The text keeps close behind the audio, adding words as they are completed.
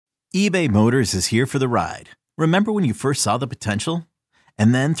eBay Motors is here for the ride. Remember when you first saw the potential?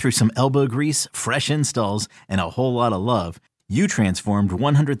 And then through some elbow grease, fresh installs, and a whole lot of love, you transformed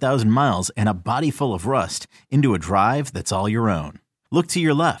 100,000 miles and a body full of rust into a drive that's all your own. Look to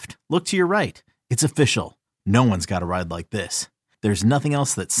your left. Look to your right. It's official. No one's got a ride like this. There's nothing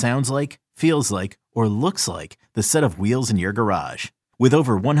else that sounds like, feels like, or looks like the set of wheels in your garage. With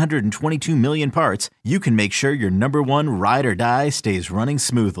over 122 million parts, you can make sure your number one ride or die stays running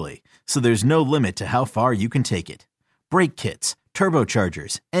smoothly. So there's no limit to how far you can take it. Brake kits,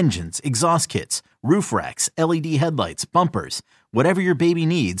 turbochargers, engines, exhaust kits, roof racks, LED headlights, bumpers, whatever your baby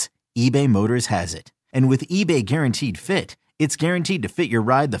needs, eBay Motors has it. And with eBay Guaranteed Fit, it's guaranteed to fit your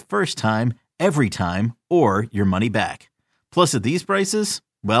ride the first time, every time, or your money back. Plus at these prices,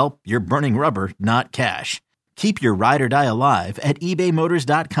 well, you're burning rubber, not cash. Keep your ride or die alive at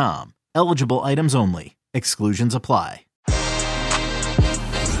ebaymotors.com. Eligible items only. Exclusions apply.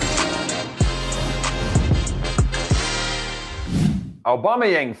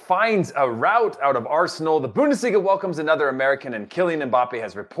 Aubameyang finds a route out of Arsenal. The Bundesliga welcomes another American, and Kylian Mbappe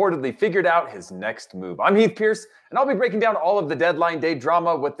has reportedly figured out his next move. I'm Heath Pierce, and I'll be breaking down all of the deadline day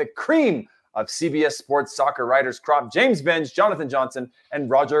drama with the cream of CBS Sports soccer writers crop: James Benge, Jonathan Johnson, and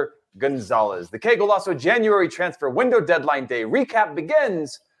Roger Gonzalez. The Qué Golazo January transfer window deadline day recap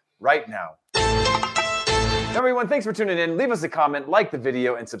begins right now. Everyone, thanks for tuning in. Leave us a comment, like the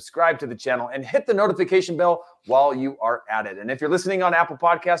video, and subscribe to the channel, and hit the notification bell while you are at it. And if you're listening on Apple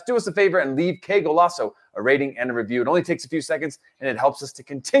Podcasts, do us a favor and leave Qué Golazo a rating and a review. It only takes a few seconds, and it helps us to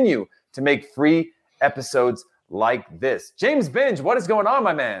continue to make free episodes like this. James Benge, what is going on,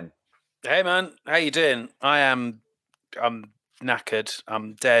 my man? Hey, man. How you doing? I'm knackered.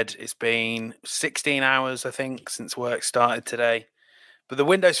 I'm dead. It's been 16 hours, I think, since work started today. But the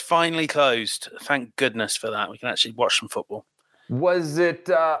window's finally closed. Thank goodness for that. We can actually watch some football. Was it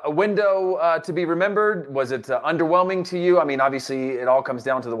a window to be remembered? Was it underwhelming to you? I mean, obviously, it all comes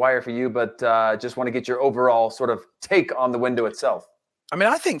down to the wire for you, but just want to get your overall sort of take on the window itself. I mean,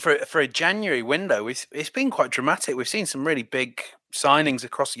 I think for a January window, it's been quite dramatic. We've seen some really big signings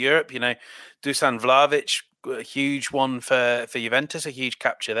across Europe. You know, Dusan Vlahovic, a huge one for Juventus, a huge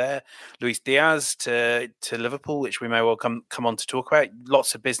capture there. Luis Diaz to Liverpool, which we may well come on to talk about.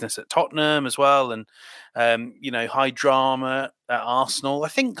 Lots of business at Tottenham as well, and high drama at Arsenal. I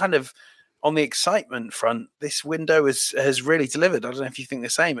think kind of on the excitement front, this window has really delivered. I don't know if you think the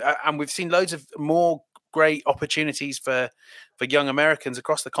same. And we've seen loads of more great opportunities for young Americans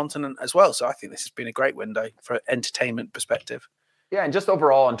across the continent as well. So I think this has been a great window for an entertainment perspective. Yeah, and just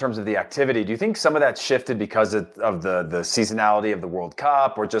overall in terms of the activity, do you think some of that shifted because of the seasonality of the World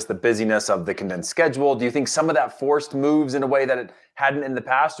Cup, or just the busyness of the condensed schedule? Do you think some of that forced moves in a way that it hadn't in the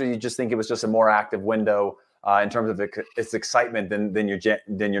past, or you just think it was just a more active window in terms of its excitement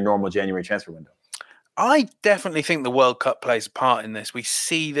than your normal January transfer window? I definitely think the World Cup plays a part in this. We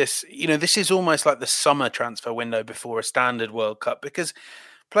see this, this is almost like the summer transfer window before a standard World Cup, because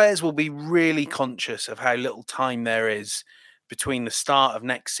players will be really conscious of how little time there is between the start of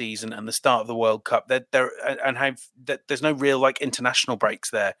next season and the start of the World Cup. There's no real international breaks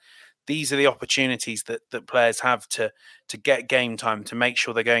there. These are the opportunities that players have to get game time, to make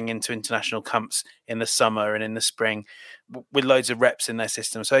sure they're going into international camps in the summer and in the spring with loads of reps in their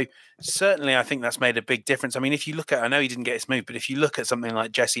system. So certainly I think that's made a big difference. I mean, if you look at, I know he didn't get his move, but if you look at something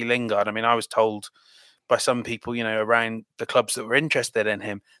like Jesse Lingard, I mean, I was told by some people, around the clubs that were interested in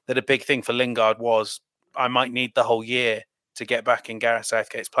him, that a big thing for Lingard was, I might need the whole year to get back in Gareth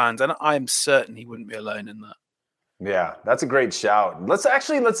Southgate's plans. And I am certain he wouldn't be alone in that. Yeah, that's a great shout. Let's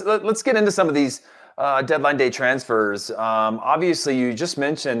get into some of these deadline day transfers. Obviously, you just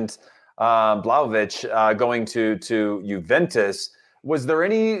mentioned Vlahovic going to Juventus. Was there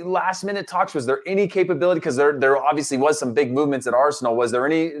any last minute talks? Was there any capability? Because there obviously was some big movements at Arsenal. Was there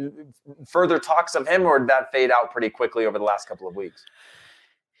any further talks of him, or did that fade out pretty quickly over the last couple of weeks?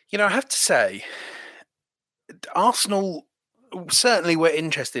 I have to say, Arsenal certainly were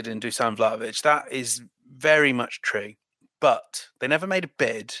interested in Dusan Vlahovic. That is very much true, but they never made a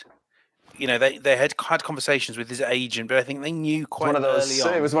bid. They had conversations with his agent, but I think they knew quite early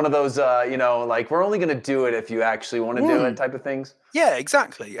on. It was one of those, we're only going to do it if you actually want to do it type of things. Yeah,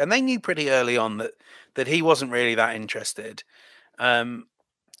 exactly. And they knew pretty early on that he wasn't really that interested.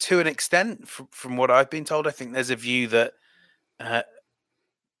 To an extent, from what I've been told, I think there's a view that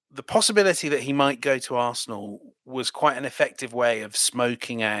the possibility that he might go to Arsenal was quite an effective way of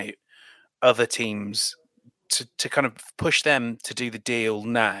smoking out other teams to kind of push them to do the deal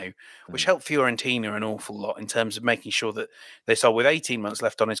now, which helped Fiorentina an awful lot in terms of making sure that they sold with 18 months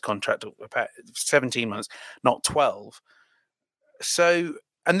left on his contract, 17 months, not 12. So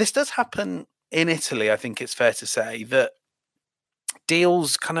And this does happen in Italy, I think it's fair to say, that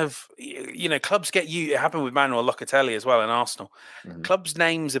deals kind of, clubs get you. It happened with Manuel Locatelli as well in Arsenal. Mhm. Clubs'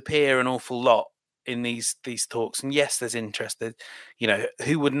 names appear an awful lot in these talks. And yes, there's interest.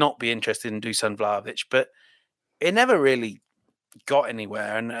 Who would not be interested in Dusan Vlahovic? But it never really got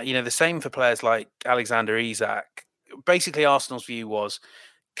anywhere. And, the same for players like Alexander Isak. Basically, Arsenal's view was,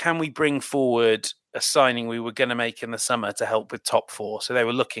 can we bring forward a signing we were going to make in the summer to help with top four? So they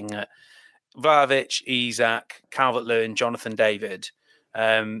were looking at Vlahovic, Isak, Calvert-Lewin, Jonathan David.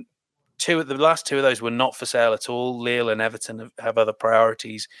 The last two of those were not for sale at all. Lille and Everton have other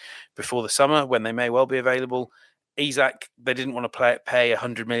priorities before the summer when they may well be available. Isak, they didn't want to pay a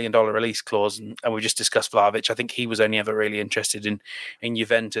 $100 million release clause, and we just discussed Vlahovic. I think he was only ever really interested in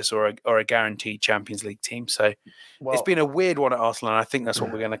Juventus or a guaranteed Champions League team. So it's been a weird one at Arsenal, and I think that's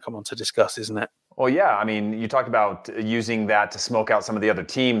what we're going to come on to discuss, isn't it? Well, yeah. I mean, you talked about using that to smoke out some of the other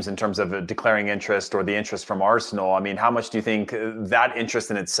teams in terms of declaring interest or the interest from Arsenal. I mean, how much do you think that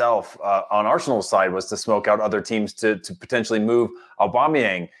interest in itself on Arsenal's side was to smoke out other teams to potentially move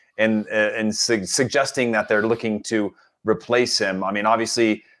Aubameyang and suggesting that they're looking to replace him? I mean,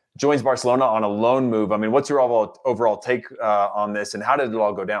 obviously joins Barcelona on a loan move. I mean, what's your overall take on this, and how did it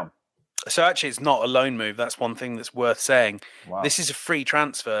all go down? So actually, it's not a loan move. That's one thing that's worth saying. Wow. This is a free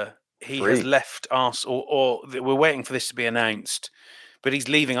transfer. He has left Arsenal, or we're waiting for this to be announced, but he's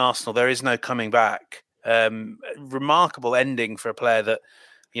leaving Arsenal. There is no coming back. Remarkable ending for a player that,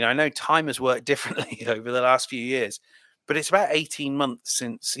 I know time has worked differently over the last few years, but it's about 18 months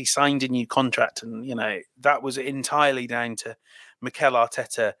since he signed a new contract. And, that was entirely down to Mikel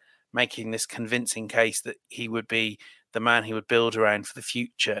Arteta making this convincing case that he would be the man he would build around for the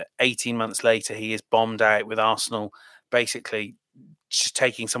future. 18 months later, he is bombed out with Arsenal, basically just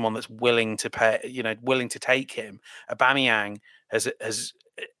taking someone that's willing to pay, willing to take him. Aubameyang has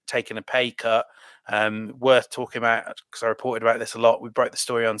taken a pay cut. Worth talking about, because I reported about this a lot. We broke the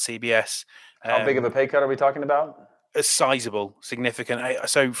story on CBS. How big of a pay cut are we talking about? A sizable, significant.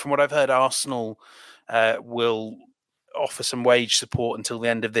 So from what I've heard, Arsenal will offer some wage support until the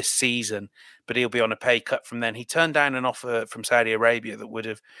end of this season, but he'll be on a pay cut from then. He turned down an offer from Saudi Arabia that would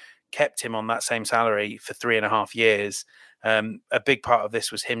have kept him on that same salary for 3.5 years. A big part of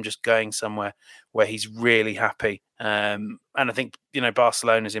this was him just going somewhere where he's really happy. And I think,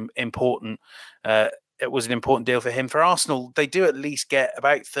 Barcelona is important. It was an important deal for him. For Arsenal, they do at least get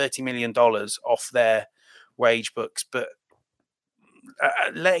about $30 million off their wage books, but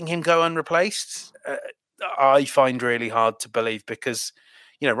letting him go unreplaced, I find really hard to believe, because,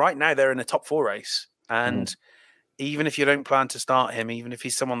 right now they're in a top four race. And even if you don't plan to start him, even if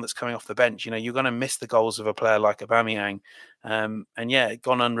he's someone that's coming off the bench, you're going to miss the goals of a player like Aubameyang.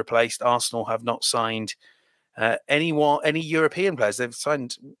 Gone unreplaced. Arsenal have not signed any European players. They've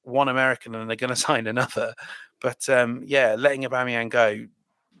signed one American and they're going to sign another. But letting Aubameyang go,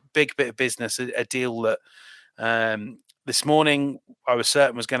 big bit of business, a deal that this morning I was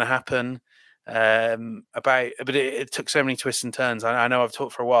certain was going to happen. But it took so many twists and turns. I know I've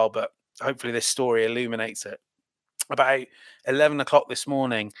talked for a while, but hopefully this story illuminates it. About 11 o'clock this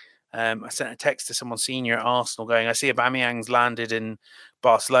morning, I sent a text to someone senior at Arsenal going, I see Aubameyang's landed in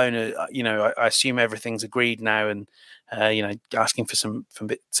Barcelona. I assume everything's agreed now, and asking for some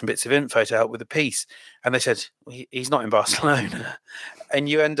bits of info to help with the piece. And they said, he's not in Barcelona. And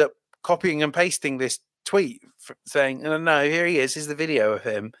you end up copying and pasting this tweet saying, no, here he is. Here's the video of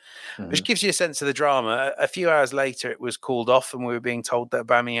him, which gives you a sense of the drama. A few hours later, it was called off, and we were being told that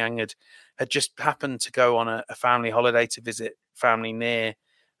Aubameyang had just happened to go on a family holiday to visit family near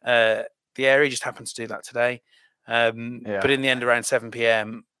the area. He just happened to do that today. But in the end, around 7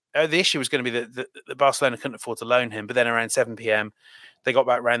 p.m., the issue was going to be that Barcelona couldn't afford to loan him. But then around 7 p.m., they got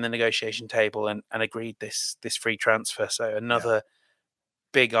back around the negotiation table and agreed this free transfer. So another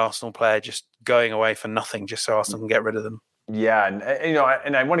big Arsenal player just going away for nothing, just so Arsenal can get rid of them. Yeah,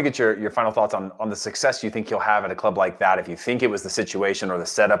 and I want to get your final thoughts on the success you think he'll have at a club like that. If you think it was the situation or the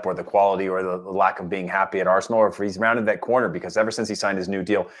setup or the quality or the lack of being happy at Arsenal, or if he's rounded that corner, because ever since he signed his new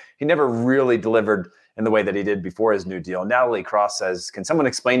deal, he never really delivered in the way that he did before his new deal. Natalie Cross says, can someone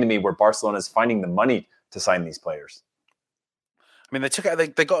explain to me where Barcelona is finding the money to sign these players? I mean,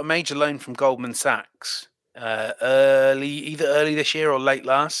 they got a major loan from Goldman Sachs either early this year or late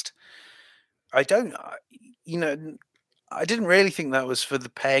last. I didn't really think that was for the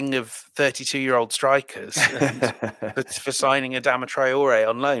paying of 32-year-old strikers for signing Adama Traore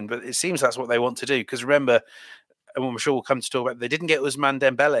on loan, but it seems that's what they want to do. Because remember, and I'm sure we'll come to talk about, they didn't get Ousmane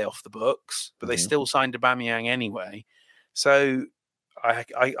Dembele off the books, but they still signed Aubameyang anyway. So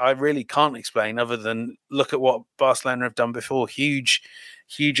I really can't explain other than look at what Barcelona have done before. Huge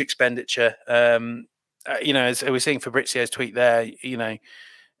huge expenditure. As we're seeing Fabrizio's tweet there,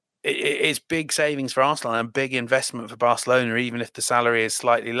 it's big savings for Arsenal and big investment for Barcelona, even if the salary is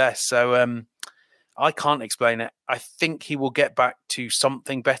slightly less. So I can't explain it. I think he will get back to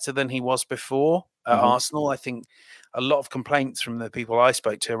something better than he was before at Arsenal. I think a lot of complaints from the people I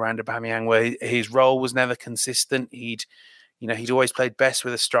spoke to around Aubameyang where his role was never consistent. He'd always played best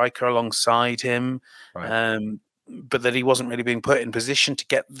with a striker alongside him. Right. But that he wasn't really being put in position to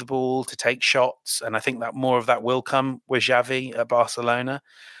get the ball, to take shots. And I think that more of that will come with Xavi at Barcelona.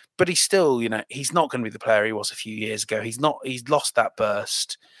 But he's still, he's not going to be the player he was a few years ago. He's lost that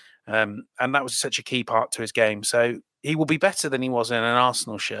burst. And that was such a key part to his game. So he will be better than he was in an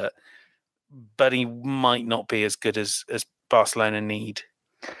Arsenal shirt, but he might not be as good as Barcelona need.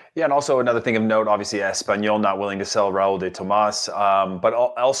 Yeah, and also another thing of note, obviously, Espanyol not willing to sell Raul de Tomas, but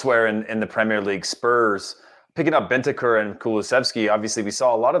elsewhere in the Premier League, Spurs picking up Bentancur and Kulusevski. Obviously, we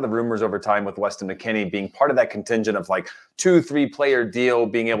saw a lot of the rumors over time with Weston McKennie being part of that contingent of like 2-3 player deal,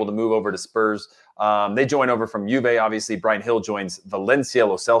 being able to move over to Spurs. They join over from Juve. Obviously, Brian Hill joins Valencia,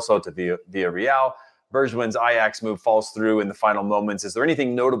 Lo Celso to Villarreal. Bergwijn's Ajax move falls through in the final moments. Is there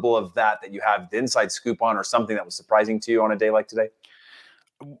anything notable of that you have the inside scoop on, or something that was surprising to you on a day like today?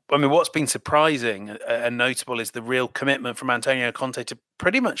 I mean, what's been surprising and notable is the real commitment from Antonio Conte to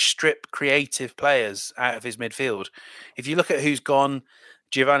pretty much strip creative players out of his midfield. If you look at who's gone,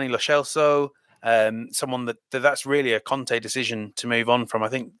 Giovanni Lo Celso, someone that's really a Conte decision to move on from. I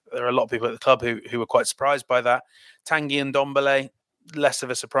think there are a lot of people at the club who were quite surprised by that. Tanguy and Ndombele, less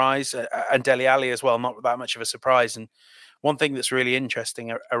of a surprise, and Dele Alli as well, not that much of a surprise. And one thing that's really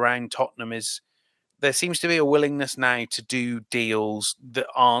interesting around Tottenham is there seems to be a willingness now to do deals that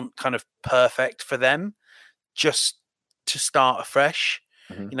aren't kind of perfect for them, just to start afresh.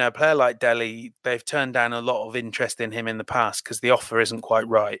 A player like Dele, they've turned down a lot of interest in him in the past because the offer isn't quite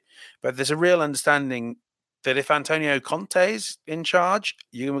right. But there's a real understanding that if Antonio Conte is in charge,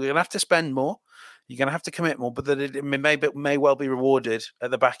 you're going to have to spend more. You're going to have to commit more, but that it may well be rewarded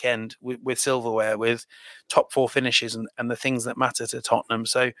at the back end with silverware, with top 4 finishes and the things that matter to Tottenham.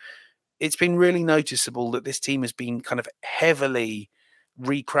 So it's been really noticeable that this team has been kind of heavily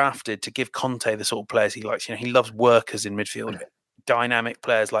recrafted to give Conte the sort of players he likes. He loves workers in midfield, dynamic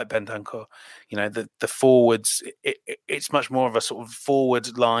players like Bentancur. The forwards, it's much more of a sort of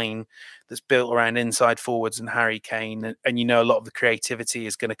forward line that's built around inside forwards and Harry Kane. And a lot of the creativity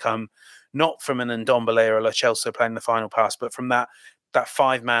is going to come not from an Ndombele or a Lo Celso playing the final pass, but from that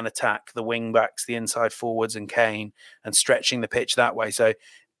 5-man attack, the wing backs, the inside forwards and Kane, and stretching the pitch that way. So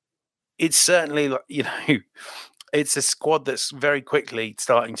it's certainly, it's a squad that's very quickly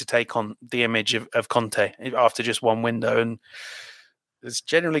starting to take on the image of Conte after just one window. And it's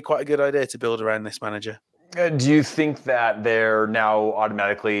generally quite a good idea to build around this manager. Do you think that they're now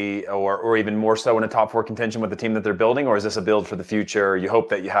automatically or even more so in a top 4 contention with the team that they're building? Or is this a build for the future? You hope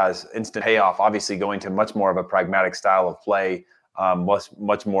that you has instant payoff, obviously going to much more of a pragmatic style of play,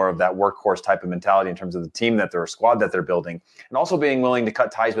 much more of that workhorse type of mentality in terms of the team squad that they're building, and also being willing to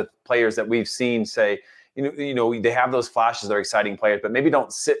cut ties with players that we've seen say, they have those flashes, they're exciting players, but maybe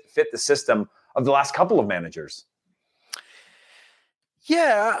don't fit the system of the last couple of managers.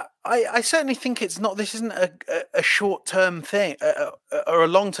 Yeah, I certainly think this isn't a short-term thing or a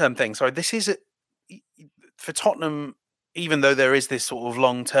long-term thing. Sorry, this is for Tottenham, even though there is this sort of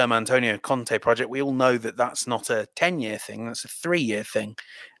long-term Antonio Conte project, we all know that that's not a 10-year thing, that's a 3-year thing.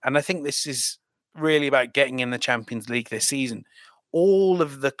 And I think this is really about getting in the Champions League this season. All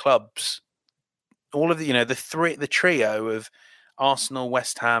of the clubs, all of the trio of Arsenal,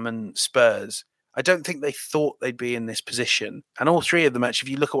 West Ham and Spurs, I don't think they thought they'd be in this position. And all 3 of them, actually,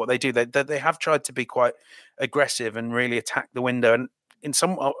 if you look at what they do, they have tried to be quite aggressive and really attack the window. And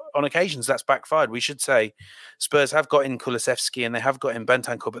on occasions, that's backfired. We should say Spurs have got in Kulusevski and they have got in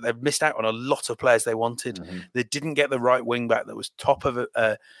Bentancur, but they've missed out on a lot of players they wanted. They didn't get the right wing back that was top of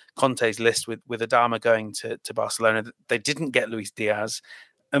Conte's list with Adama going to Barcelona. They didn't get Luis Diaz.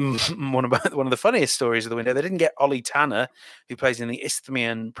 One of the funniest stories of the window, they didn't get Oli Tanner, who plays in the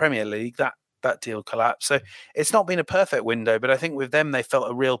Isthmian Premier League. That deal collapsed. So it's not been a perfect window, but I think with them, they felt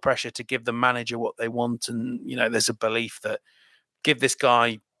a real pressure to give the manager what they want. And, there's a belief that give this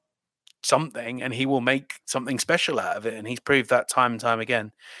guy something and he will make something special out of it. And he's proved that time and time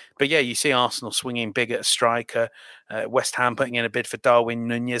again. But yeah, you see Arsenal swinging big at a striker, West Ham putting in a bid for Darwin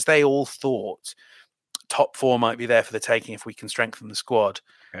Nunez. They all thought top 4 might be there for the taking if we can strengthen the squad.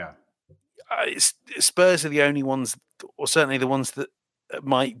 Yeah. Spurs are the only ones, or certainly the ones that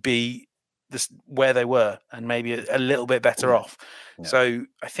might be where they were and maybe a little bit better off. Yeah. So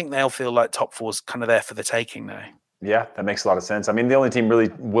I think they'll feel like top 4's kind of there for the taking now. Yeah, that makes a lot of sense. I mean, the only team really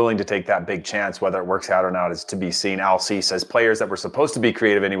willing to take that big chance, whether it works out or not, is to be seen. Al C says players that were supposed to be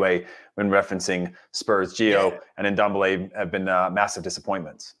creative anyway when referencing Spurs. Gio and Ndombele have been massive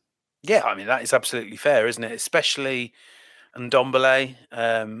disappointments. Yeah, I mean, that is absolutely fair, isn't it? Especially Ndombele,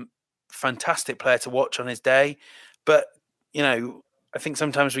 fantastic player to watch on his day. But, I think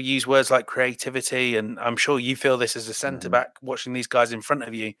sometimes we use words like creativity, and I'm sure you feel this as a centre-back watching these guys in front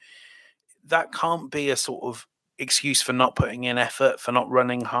of you. That can't be a sort of excuse for not putting in effort, for not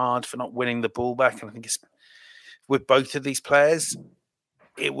running hard, for not winning the ball back. And I think it's with both of these players,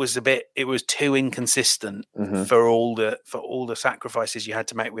 it was too inconsistent for all the sacrifices you had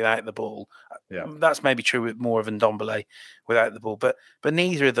to make without the ball. Yeah. That's maybe true with more of Ndombele without the ball, but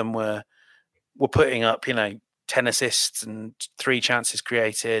neither of them were putting up 10 assists and 3 chances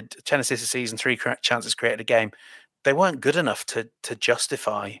created, 10 assists a season, 3 chances created a game. They weren't good enough to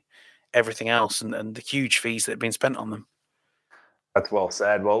justify everything else and the huge fees that have been spent on them. That's well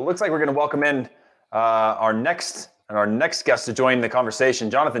said. Well, it looks like we're going to welcome in our next guest to join the conversation,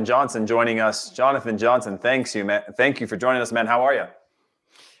 Jonathan Johnson, joining us. Jonathan Johnson, thank you for joining us, man. How are you?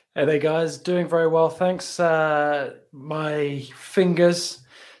 Hey there, guys. Doing very well, thanks. My fingers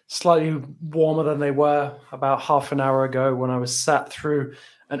slightly warmer than they were about half an hour ago when I was sat through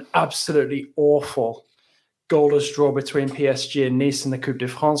an absolutely awful goalless draw between PSG and Nice in the Coupe de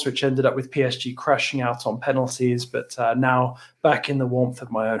France, which ended up with PSG crashing out on penalties, but now back in the warmth of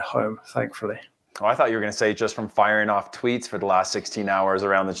my own home, thankfully. Oh, I thought you were going to say just from firing off tweets for the last 16 hours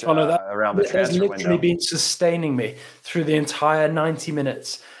around the transfer window. That's literally been sustaining me through the entire 90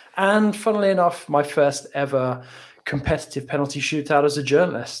 minutes. And funnily enough, my first ever competitive penalty shootout as a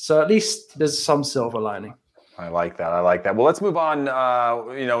journalist. So at least there's some silver lining. I like that. Well, let's move on. Now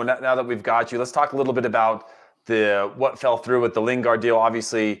that we've got you, let's talk a little bit about what fell through with the Lingard deal.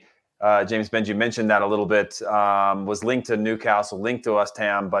 Obviously, James Benji mentioned that a little bit, was linked to Newcastle, linked to West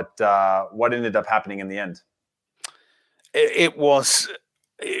Ham, but what ended up happening in the end? It was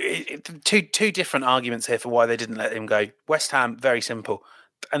two different arguments here for why they didn't let him go. West Ham, very simple.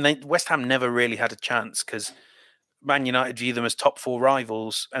 And West Ham never really had a chance because Man United view them as top 4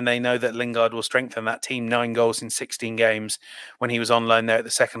 rivals, and they know that Lingard will strengthen that team. 9 goals in 16 games when he was on loan there at the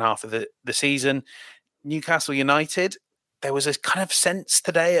second half of the season. Newcastle United, there was a kind of sense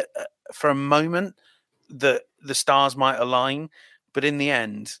today for a moment that the stars might align, but in the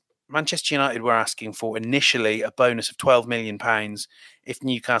end, Manchester United were asking for initially a bonus of £12 million if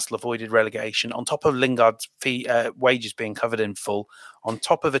Newcastle avoided relegation, on top of Lingard's wages being covered in full, on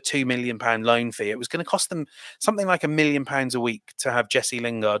top of a £2 million loan fee. It was going to cost them something like £1 million a week to have Jesse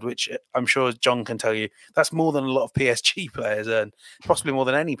Lingard, which I'm sure John can tell you, that's more than a lot of PSG players earn, possibly more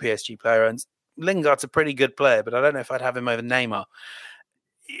than any PSG player earns. Lingard's a pretty good player, but I don't know if I'd have him over Neymar.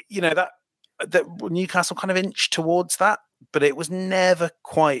 That Newcastle kind of inched towards that, but it was never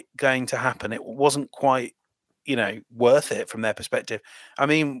quite going to happen. It wasn't quite, worth it from their perspective. I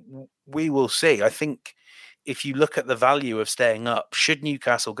mean, we will see. I think if you look at the value of staying up, should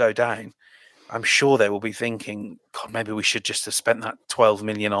Newcastle go down, I'm sure they will be thinking, God, maybe we should just have spent that 12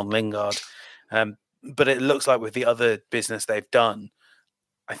 million on Lingard. But it looks like with the other business they've done,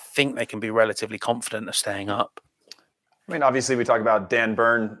 I think they can be relatively confident of staying up. I mean, obviously, we talk about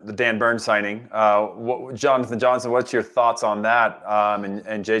the Dan Burn signing. Jonathan Johnson, what's your thoughts on that?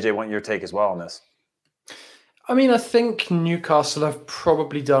 And JJ, I want your take as well on this. I mean, I think Newcastle have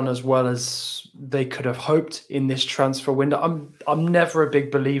probably done as well as they could have hoped in this transfer window. I'm never a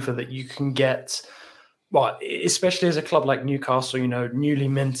big believer that you can get, well, especially as a club like Newcastle, newly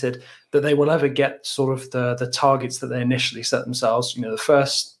minted, that they will ever get sort of the targets that they initially set themselves. The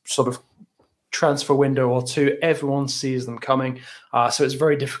first sort of transfer window or two, everyone sees them coming. So it's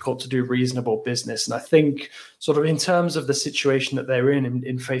very difficult to do reasonable business. And I think sort of in terms of the situation that they're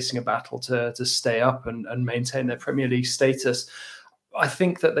in facing a battle to stay up and maintain their Premier League status, I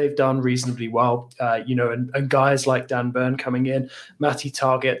think that they've done reasonably well, and guys like Dan Burn coming in, Matty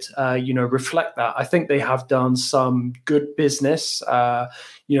Targett, reflect that. I think they have done some good business. Bruno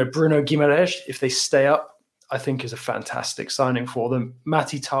Guimaraes, if they stay up, I think is a fantastic signing for them.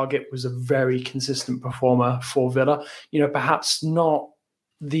 Matty Targett was a very consistent performer for Villa. Perhaps not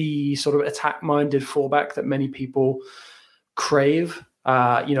the sort of attack-minded fullback that many people crave,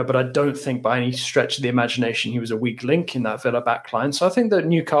 but I don't think by any stretch of the imagination he was a weak link in that Villa backline. So I think that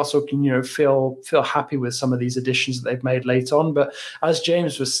Newcastle can, feel happy with some of these additions that they've made late on. But as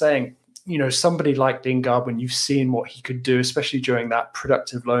James was saying, somebody like Lingard, when you've seen what he could do, especially during that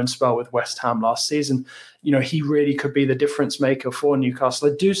productive loan spell with West Ham last season, he really could be the difference maker for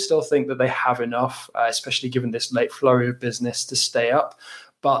Newcastle. I do still think that they have enough, especially given this late flurry of business, to stay up.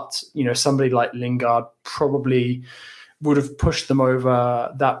 But, somebody like Lingard probably would have pushed them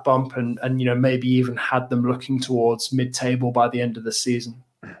over that bump and maybe even had them looking towards mid-table by the end of the season.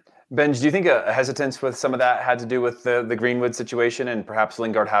 Ben, do you think a hesitance with some of that had to do with the Greenwood situation and perhaps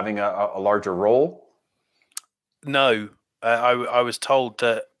Lingard having a larger role? No, I was told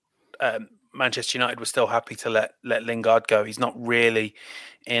that Manchester United was still happy to let Lingard go. He's not really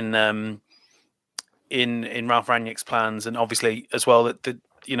in Ralph Rangnick's plans, and obviously as well that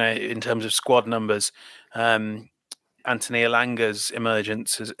in terms of squad numbers, Anthony Elanga's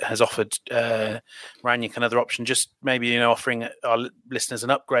emergence has offered Rangnick another option. Just maybe offering our listeners an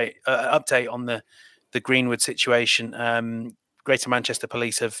update on the Greenwood situation. Greater Manchester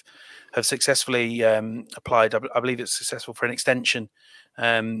Police have successfully applied. I believe it's successful for an extension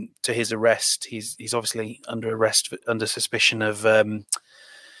to his arrest. He's obviously under arrest under suspicion of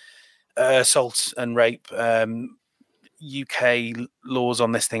assault and rape. UK laws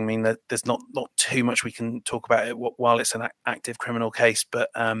on this thing mean that there's not too much we can talk about it while it's an active criminal case. But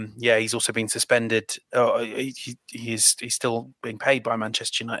he's also been suspended. He's still being paid by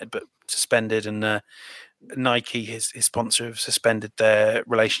Manchester United, but suspended. And Nike, his sponsor, have suspended their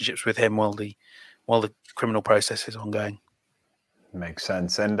relationships with him while the criminal process is ongoing. Makes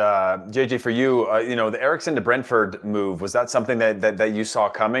sense. And JJ, for you, the Eriksen to Brentford move, was that something that you saw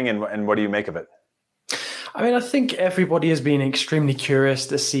coming, and what do you make of it? I mean, I think everybody has been extremely curious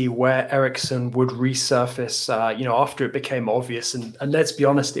to see where Eriksen would resurface, after it became obvious. And let's be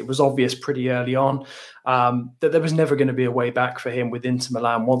honest, it was obvious pretty early on that there was never going to be a way back for him with Inter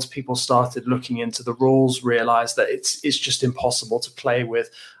Milan. Once people started looking into the rules, realized that it's just impossible to play with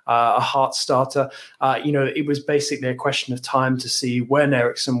a heart starter. It was basically a question of time to see when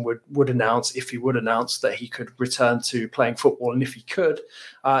Eriksen would announce, if he would announce that he could return to playing football, and if he could,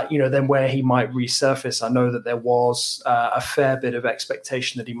 then where he might resurface. I know that there was a fair bit of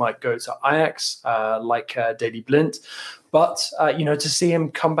expectation that he might go to Ajax, like Daley Blind. But, to see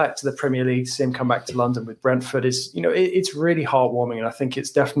him come back to the Premier League, see him come back to London with Brentford is, it's really heartwarming. And I think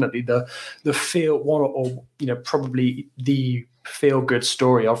it's definitely the probably the feel-good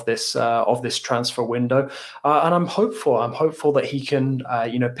story of this transfer window. And I'm hopeful that he can,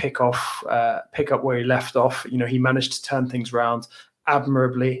 pick up where he left off. He managed to turn things around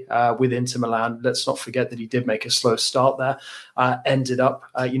admirably with Inter Milan. Let's not forget that he did make a slow start there, ended up,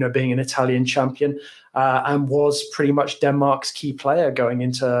 being an Italian champion, and was pretty much Denmark's key player going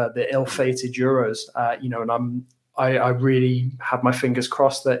into the ill-fated Euros. And I really have my fingers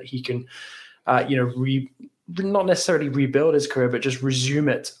crossed that he can, not necessarily rebuild his career, but just resume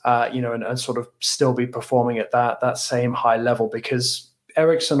it, and sort of still be performing at that same high level, because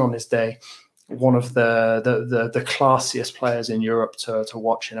Eriksen on his day, one of the classiest players in Europe to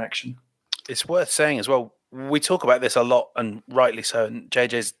watch in action. It's worth saying as well, we talk about this a lot, and rightly so, and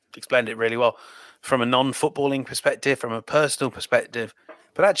JJ's explained it really well, from a non-footballing perspective, from a personal perspective.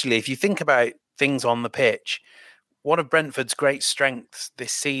 But actually, if you think about things on the pitch, one of Brentford's great strengths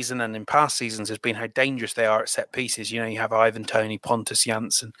this season and in past seasons has been how dangerous they are at set pieces. You have Ivan Toney, Pontus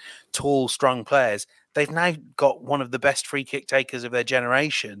Jansson, tall, strong players. They've now got one of the best free kick takers of their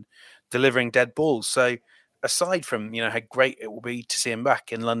generation delivering dead balls. So aside from, how great it will be to see him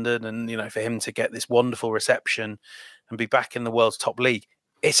back in London and, for him to get this wonderful reception and be back in the world's top league,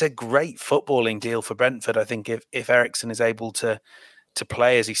 it's a great footballing deal for Brentford. I think if Eriksen is able to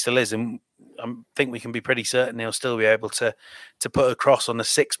play as he still is, and I think we can be pretty certain he'll still be able to put a cross on the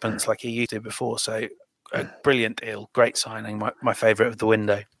sixpence like he used to before. So a brilliant deal, great signing, my favourite of the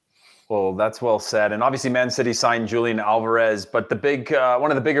window. Well, that's well said. And obviously, Man City signed Julian Alvarez, but the big one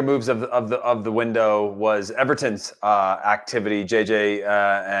of the bigger moves of the window was Everton's activity. JJ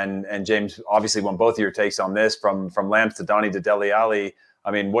and James obviously want both of your takes on this, from Lamps to Donny to Dele Alli. I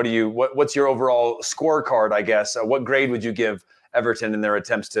mean, what's your overall scorecard? I guess what grade would you give Everton in their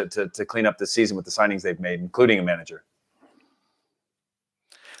attempts to clean up the season with the signings they've made, including a manager?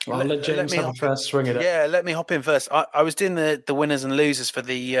 Well, I'll let James have a first swing at it. Yeah, let me hop in first. I was doing the winners and losers for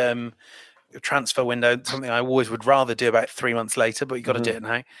the transfer window, something I always would rather do about 3 months later, but you've got to do it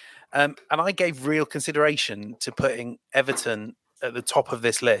now. And I gave real consideration to putting Everton at the top of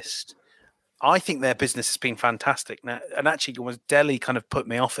this list. I think their business has been fantastic now, and actually almost Delhi kind of put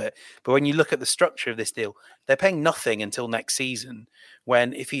me off it. But when you look at the structure of this deal, they're paying nothing until next season,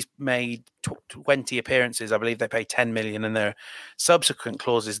 when if he's made 20 appearances, I believe they pay 10 million, and there are subsequent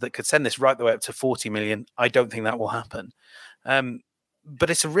clauses that could send this right the way up to 40 million. I don't think that will happen.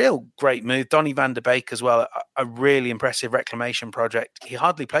 But it's a real great move. Donny van der Beek as well, a really impressive reclamation project. He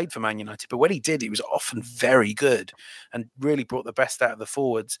hardly played for Man United, but when he did, he was often very good and really brought the best out of the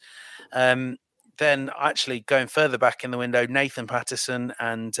forwards. The then actually going further back in the window, Nathan Patterson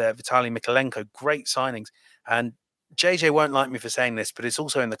and Vitaly Mikolenko, great signings. And JJ won't like me for saying this, but it's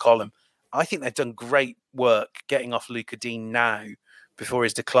also in the column. I think they've done great work getting off Luca Dean now before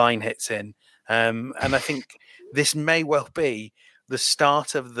his decline hits in. And I think this may well be the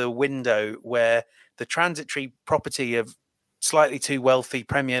start of the window where the transitory property of slightly too wealthy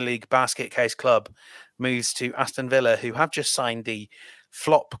Premier League basket case club moves to Aston Villa, who have just signed the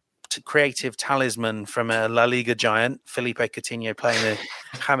flop creative talisman from a La Liga giant, Felipe Coutinho, playing the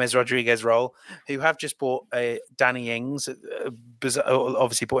James Rodriguez role, who have just bought Danny Ings.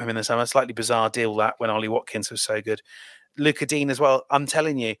 Obviously bought him in the summer. Slightly bizarre deal that when Ollie Watkins was so good. Luca Dean as well. I'm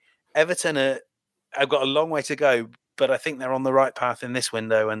telling you, Everton have got a long way to go, but I think they're on the right path in this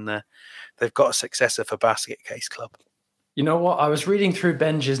window, and they've got a successor for Basket Case Club. You know what? I was reading through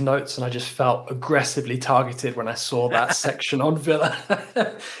Benji's notes and I just felt aggressively targeted when I saw that section on Villa.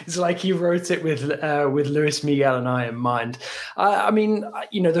 It's like he wrote it with Luis Miguel and I in mind. I mean,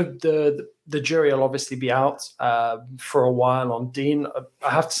 you know, the jury will obviously be out for a while on Dean. I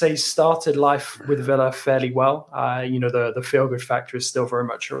have to say, he started life with Villa fairly well. You know, the feel-good factor is still very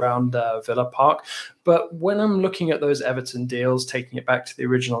much around Villa Park. But when I'm looking at those Everton deals, taking it back to the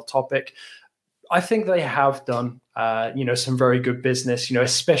original topic, I think they have done, you know, some very good business, you know,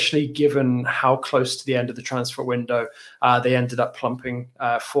 especially given how close to the end of the transfer window they ended up plumping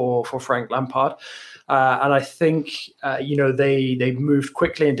for Frank Lampard. And I think, you know, they moved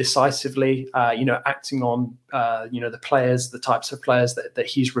quickly and decisively, you know, acting on, you know, the types of players that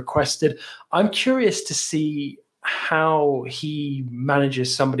he's requested. I'm curious to see how he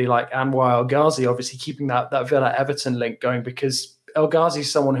manages somebody like Anwar El Ghazi, obviously keeping that Villa-Everton link going, because El Ghazi is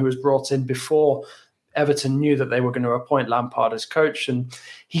someone who was brought in before Everton knew that they were going to appoint Lampard as coach. And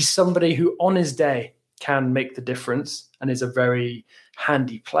he's somebody who on his day can make the difference and is a very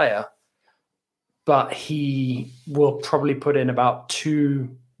handy player. But he will probably put in about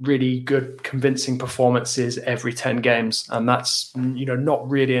 2 really good, convincing performances every 10 games. And that's, you know, not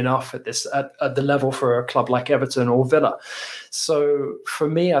really enough at the level for a club like Everton or Villa. So for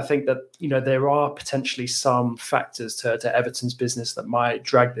me, I think that, you know, there are potentially some factors to Everton's business that might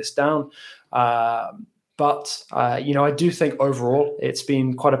drag this down. But you know, I do think overall it's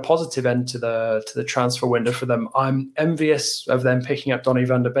been quite a positive end to the transfer window for them. I'm envious of them picking up Donny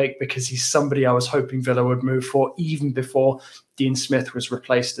van der Beek because he's somebody I was hoping Villa would move for even before Dean Smith was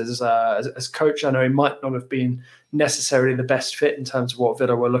replaced as coach. I know he might not have been necessarily the best fit in terms of what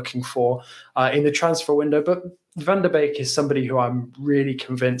Villa were looking for in the transfer window, but Van der Beek is somebody who I'm really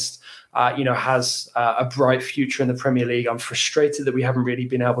convinced, you know, has a bright future in the Premier League. I'm frustrated that we haven't really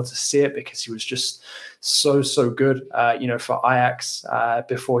been able to see it because he was just so good, you know, for Ajax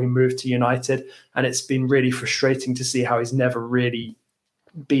before he moved to United. And it's been really frustrating to see how he's never really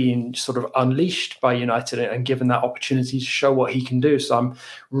been sort of unleashed by United and given that opportunity to show what he can do. So I'm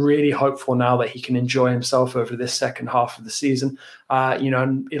really hopeful now that he can enjoy himself over this second half of the season. You know,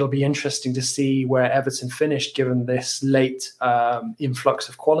 and it'll be interesting to see where Everton finished given this late influx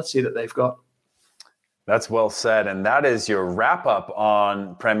of quality that they've got. That's well said. And that is your wrap up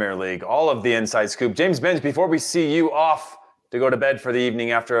on Premier League, all of the inside scoop. James Benj, before we see you off to go to bed for the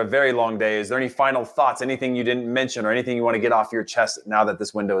evening after a very long day, is there any final thoughts, anything you didn't mention or anything you want to get off your chest now that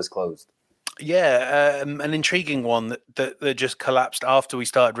this window is closed? Yeah, an intriguing one that just collapsed after we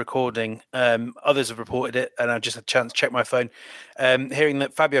started recording. Others have reported it, and I just had a chance to check my phone. Hearing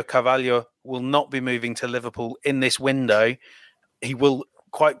that Fabio Carvalho will not be moving to Liverpool in this window. He will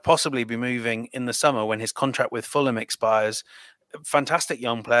quite possibly be moving in the summer when his contract with Fulham expires. Fantastic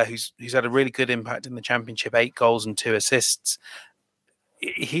young player who's had a really good impact in the Championship, 8 goals and 2 assists.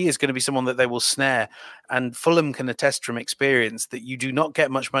 He is going to be someone that they will snare. And Fulham can attest from experience that you do not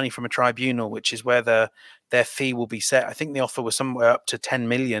get much money from a tribunal, which is where their fee will be set. I think the offer was somewhere up to 10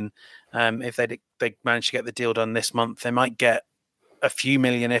 million. If they manage to get the deal done this month, they might get a few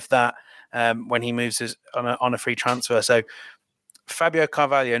million, if that, when he moves on a free transfer. So Fabio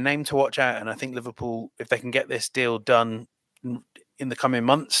Carvalho, name to watch out. And I think Liverpool, if they can get this deal done in the coming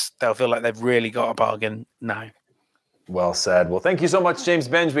months, they'll feel like they've really got a bargain now. Well said. Well, thank you so much, James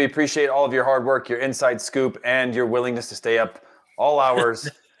Benj. We appreciate all of your hard work, your inside scoop, and your willingness to stay up all hours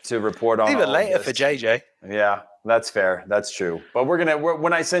to report on even all later of this. for JJ. Yeah, that's fair. That's true. But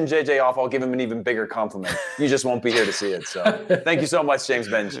when I send JJ off, I'll give him an even bigger compliment. You just won't be here to see it. So thank you so much, James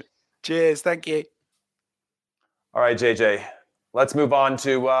Benj. Cheers. Thank you. All right, JJ, let's move on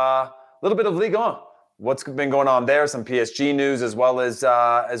to a little bit of Ligue 1. What's been going on there? Some PSG news, as well as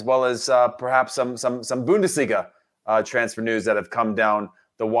perhaps some Bundesliga transfer news that have come down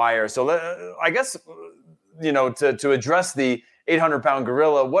the wire. So I guess, you know, to address the 800-pound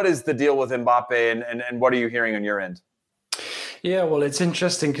gorilla. What is the deal with Mbappe, and what are you hearing on your end? Yeah, well, it's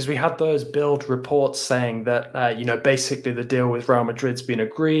interesting because we had those Bild reports saying that, basically the deal with Real Madrid's been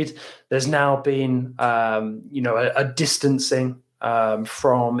agreed. There's now been, a distancing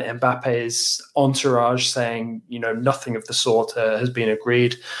from Mbappe's entourage saying, nothing of the sort has been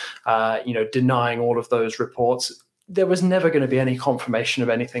agreed, denying all of those reports. There was never going to be any confirmation of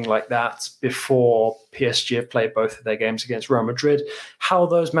anything like that before PSG have played both of their games against Real Madrid. How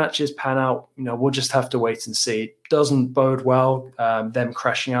those matches pan out, we'll just have to wait and see. Doesn't bode well, them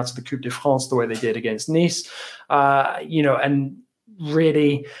crashing out of the Coupe de France the way they did against Nice. And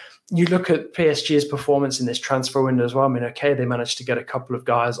really, you look at PSG's performance in this transfer window as well. I mean, okay, they managed to get a couple of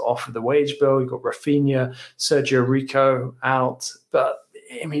guys off of the wage bill. You've got Rafinha, Sergio Rico out, but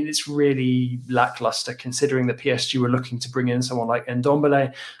I mean, it's really lackluster considering that PSG were looking to bring in someone like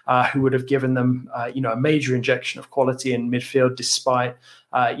Ndombele, who would have given them, a major injection of quality in midfield, despite,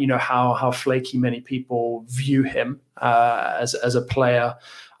 how flaky many people view him as a player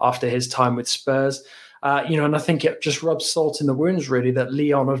after his time with Spurs. And I think it just rubs salt in the wounds, really, that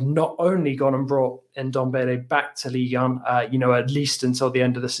Lyon have not only gone and brought Ndombele back to Ligue 1, at least until the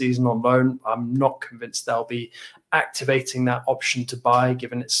end of the season on loan. I'm not convinced they'll be activating that option to buy,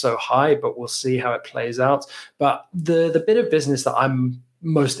 given it's so high, but we'll see how it plays out. But the bit of business that I'm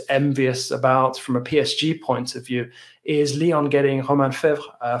most envious about from a PSG point of view is Lyon getting Romain Fèvre,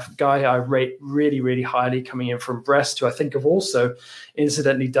 a guy I rate really, really highly, coming in from Brest, who I think have also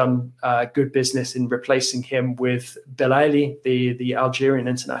incidentally done good business in replacing him with Belaili, the Algerian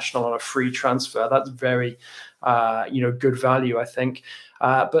international, on a free transfer. That's very, good value, I think.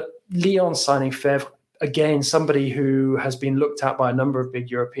 But Lyon signing Fèvre, again, somebody who has been looked at by a number of big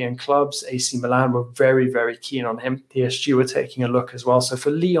European clubs. AC Milan were very, very keen on him. PSG were taking a look as well. So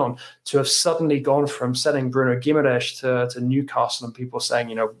for Lyon to have suddenly gone from selling Bruno Guimaraes to Newcastle, and people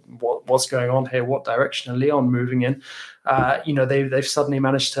saying, what's going on here? What direction are Lyon moving in? They've suddenly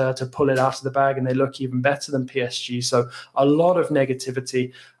managed to pull it out of the bag, and they look even better than PSG. So a lot of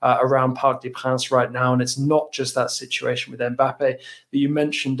negativity around Parc des Princes right now, and it's not just that situation with Mbappe that you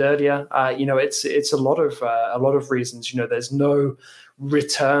mentioned earlier. It's a lot of reasons. There's no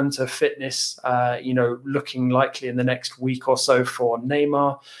return to fitness, looking likely in the next week or so for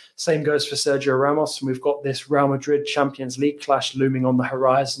Neymar. Same goes for Sergio Ramos, and we've got this Real Madrid Champions League clash looming on the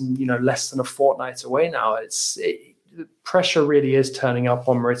horizon. Less than a fortnight away now. The pressure really is turning up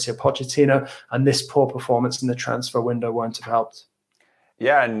on Mauricio Pochettino, and this poor performance in the transfer window won't have helped.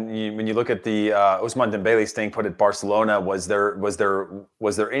 Yeah, and when you look at the Ousmane Dembele staying put at Barcelona, was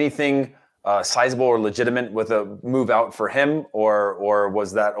there anything sizable or legitimate with a move out for him, or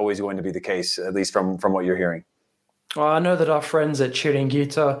was that always going to be the case, at least from what you're hearing? Well, I know that our friends at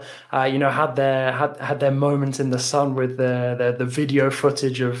Chiringuito, had their moment in the sun with the video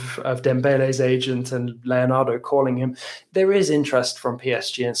footage of Dembele's agent and Leonardo calling him. There is interest from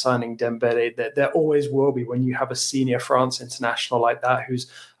PSG in signing Dembele. There always will be when you have a senior France international like that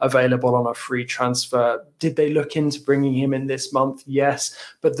who's available on a free transfer. Did they look into bringing him in this month? Yes.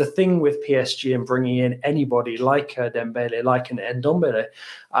 But the thing with PSG and bringing in anybody like Dembele, like an Ndombele,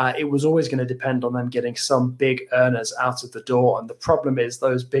 it was always going to depend on them getting some big earners out of the door. And the problem is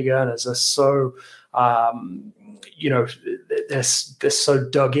those big earners are so, they're so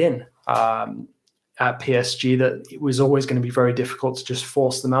dug in at PSG that it was always going to be very difficult to just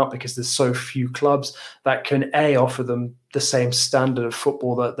force them out, because there's so few clubs that can offer them the same standard of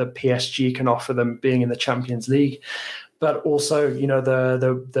football that PSG can offer them, being in the Champions League, but also,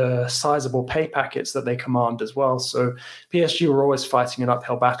 the sizable pay packets that they command as well. So PSG were always fighting an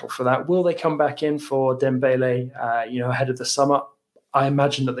uphill battle for that. Will they come back in for Dembele, ahead of the summer? I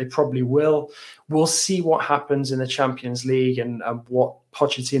imagine that they probably will. We'll see what happens in the Champions League and what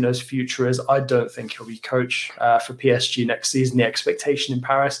Pochettino's future is. I don't think he'll be coach for PSG next season. The expectation in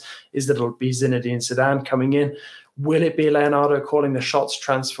Paris is that it'll be Zinedine Zidane coming in. Will it be Leonardo calling the shots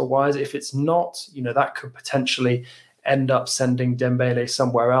transfer-wise? If it's not, that could potentially end up sending Dembele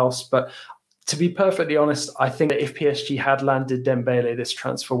somewhere else. But to be perfectly honest, I think that if PSG had landed Dembele this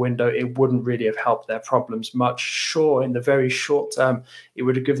transfer window, it wouldn't really have helped their problems much. Sure, in the very short term, it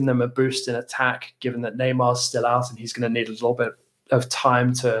would have given them a boost in attack, given that Neymar's still out and he's going to need a little bit of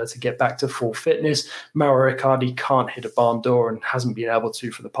time to get back to full fitness. Mauro Icardi can't hit a barn door and hasn't been able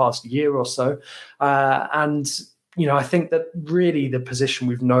to for the past year or so. I think that really the position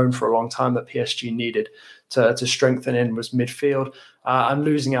we've known for a long time that PSG needed to strengthen in was midfield. And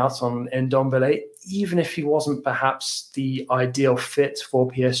losing out on Ndombele, even if he wasn't perhaps the ideal fit for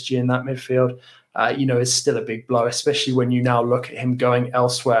PSG in that midfield, is still a big blow, especially when you now look at him going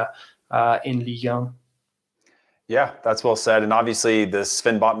elsewhere in Ligue 1. Yeah, that's well said. And obviously the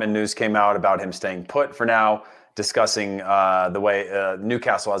Sven Botman news came out about him staying put for now, discussing the way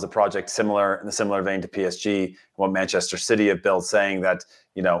Newcastle has a project in a similar vein to PSG, what Manchester City have built, saying that,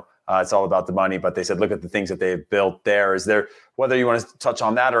 it's all about the money, but they said, look at the things that they've built there. Is there, whether you want to touch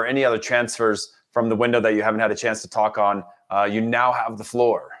on that or any other transfers from the window that you haven't had a chance to talk on, you now have the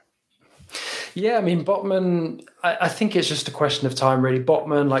floor. Yeah, I mean, Botman, I think it's just a question of time, really.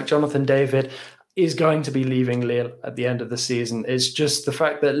 Botman, like Jonathan David, is going to be leaving Lille at the end of the season. It's just the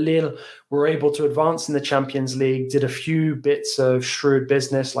fact that Lille were able to advance in the Champions League, did a few bits of shrewd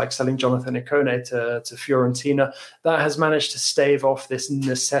business, like selling Jonathan Ikone to Fiorentina, that has managed to stave off this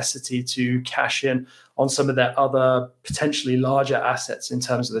necessity to cash in on some of their other potentially larger assets in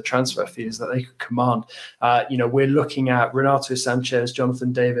terms of the transfer fees that they could command. We're looking at Renato Sanchez,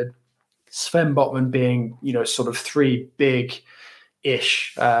 Jonathan David, Sven Botman being, sort of three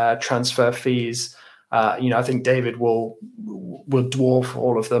big-ish transfer fees. I think David will dwarf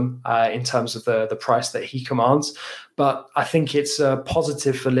all of them in terms of the price that he commands. But I think it's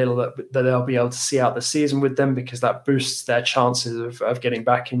positive for Lille that they'll be able to see out the season with them, because that boosts their chances of getting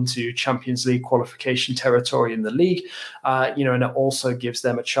back into Champions League qualification territory in the league. And it also gives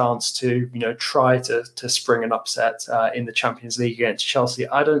them a chance to, try to spring an upset in the Champions League against Chelsea.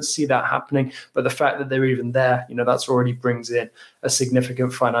 I don't see that happening, but the fact that they're even there, that's already brings in a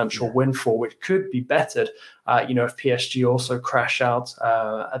significant financial windfall, which could be bettered, if PSG also crash out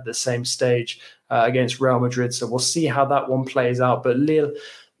at the same stage against Real Madrid. So we'll see how that one plays out. But Lille,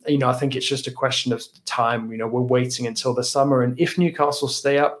 I think it's just a question of time. We're waiting until the summer. And if Newcastle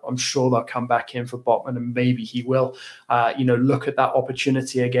stay up, I'm sure they'll come back in for Botman, and maybe he will, look at that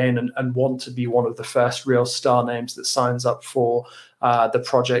opportunity again and want to be one of the first real star names that signs up for the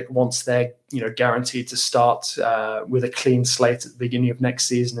project once they're, guaranteed to start with a clean slate at the beginning of next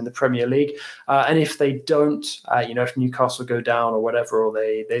season in the Premier League. And if they don't, if Newcastle go down or whatever, or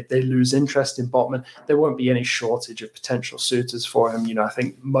they lose interest in Botman, there won't be any shortage of potential suitors for him. I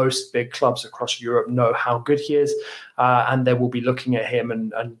think most big clubs across Europe know how good he is, and they will be looking at him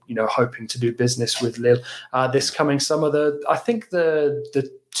and hoping to do business with Lille this coming summer. I think the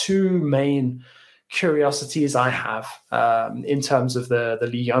two main curiosities I have in terms of the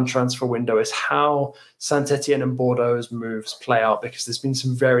Ligue 1 transfer window is how Saint-Etienne and Bordeaux's moves play out, because there's been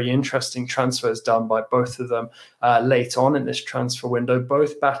some very interesting transfers done by both of them late on in this transfer window,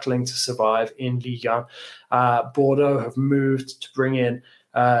 both battling to survive in Ligue 1. Bordeaux have moved to bring in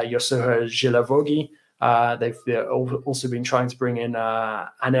Yosuha Gilavogi. They've also been trying to bring in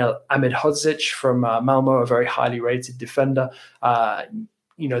Anel Ahmedhodzic from Malmo, a very highly rated defender.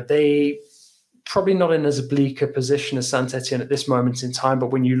 They probably not in as bleak a position as Saint-Etienne at this moment in time,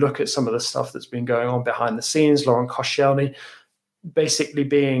 but when you look at some of the stuff that's been going on behind the scenes, Laurent Koscielny basically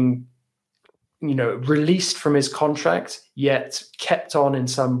being, released from his contract, yet kept on in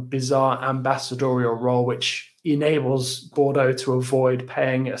some bizarre ambassadorial role, which enables Bordeaux to avoid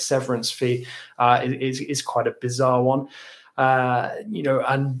paying a severance fee, is quite a bizarre one.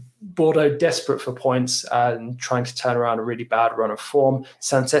 And Bordeaux desperate for points and trying to turn around a really bad run of form.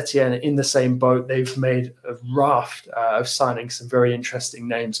 Saint-Etienne in the same boat. They've made a raft of signing some very interesting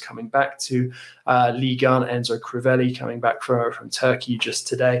names coming back to Ligue 1. Enzo Crivelli coming back from Turkey just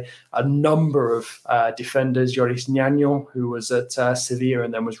today. A number of defenders. Yoris Gnagnon, who was at Sevilla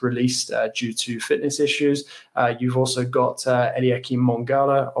and then was released due to fitness issues. You've also got Eliakim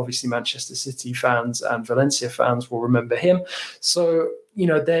Mangala. Obviously, Manchester City fans and Valencia fans will remember him. So,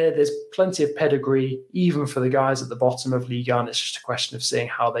 there's plenty of pedigree, even for the guys at the bottom of Ligue 1. It's just a question of seeing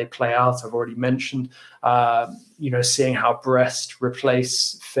how they play out. I've already mentioned, seeing how Brest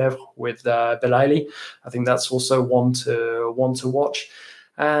replace Fevre with Belaïli. I think that's also one to watch.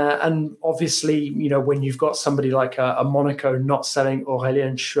 And obviously, when you've got somebody like a Monaco not selling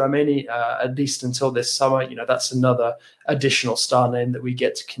Aurélien Tchouameni, at least until this summer, that's another additional star name that we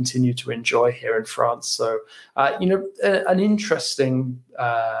get to continue to enjoy here in France. So, an interesting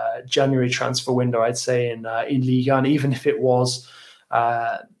January transfer window, I'd say, in Ligue 1, even if it was,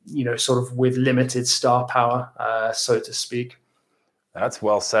 sort of with limited star power, so to speak. That's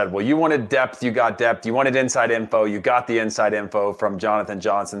well said. Well, you wanted depth, you got depth. You wanted inside info, you got the inside info from Jonathan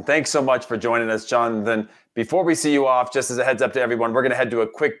Johnson. Thanks so much for joining us, Jonathan. Before we see you off, just as a heads up to everyone, we're going to head to a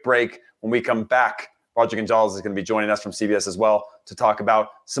quick break. When we come back, Roger Gonzalez is going to be joining us from CBS as well to talk about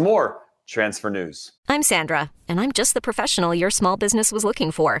some more transfer news. I'm Sandra, and I'm just the professional your small business was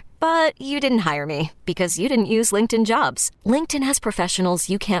looking for. But you didn't hire me because you didn't use LinkedIn Jobs. LinkedIn has professionals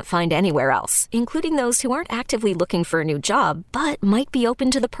you can't find anywhere else, including those who aren't actively looking for a new job, but might be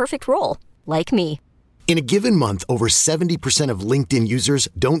open to the perfect role, like me. In a given month, over 70% of LinkedIn users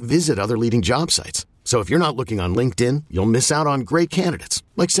don't visit other leading job sites. So if you're not looking on LinkedIn, you'll miss out on great candidates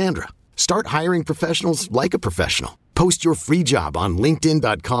like Sandra. Start hiring professionals like a professional. Post your free job on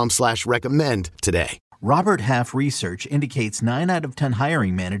linkedin.com/recommend today. Robert Half research indicates 9 out of 10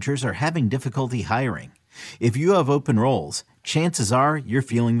 hiring managers are having difficulty hiring. If you have open roles, chances are you're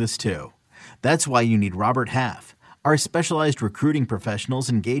feeling this too. That's why you need Robert Half. Our specialized recruiting professionals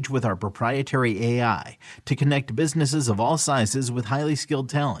engage with our proprietary AI to connect businesses of all sizes with highly skilled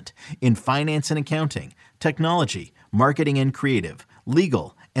talent in finance and accounting, technology, marketing and creative,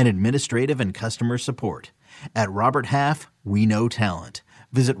 legal, and administrative and customer support. At Robert Half, we know talent.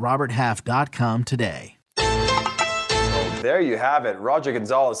 Visit roberthalf.com today. There you have it. Roger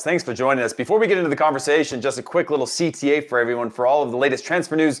Gonzalez, thanks for joining us. Before we get into the conversation, just a quick little CTA for everyone. For all of the latest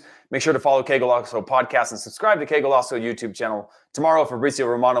transfer news, make sure to follow Kegel Lasso Podcast and subscribe to Kegel Lasso YouTube channel. Tomorrow, Fabrizio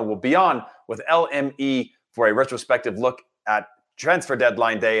Romano will be on with LME for a retrospective look at transfer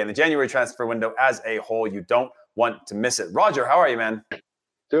deadline day and the January transfer window as a whole. You don't want to miss it. Roger, how are you, man?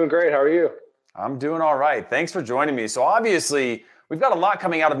 Doing great. How are you? I'm doing all right. Thanks for joining me. So obviously, we've got a lot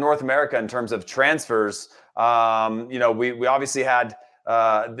coming out of North America in terms of transfers. We obviously had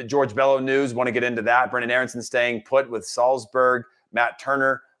the George Bello news. Want to get into that. Brendan Aronson staying put with Salzburg. Matt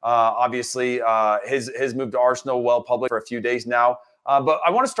Turner, obviously, his move to Arsenal, well public for a few days now. But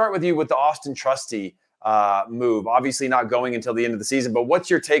I want to start with you with the Austin Trusty move. Obviously not going until the end of the season. But what's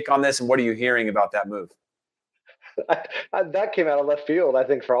your take on this, and what are you hearing about that move? That came out of left field, I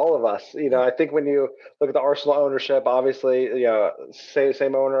think, for all of us. I think when you look at the Arsenal ownership, obviously,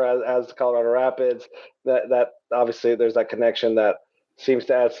 same owner as the Colorado Rapids, that obviously there's that connection that seems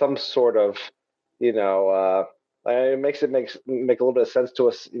to add some sort of, it makes make a little bit of sense to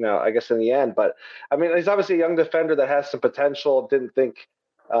us, I guess in the end. But I mean, he's obviously a young defender that has some potential. Didn't think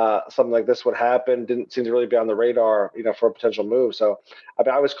something like this would happen. Didn't seem to really be on the radar, for a potential move. So, I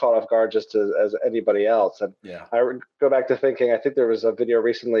mean, I was caught off guard just as anybody else. And yeah. I go back to thinking, I think there was a video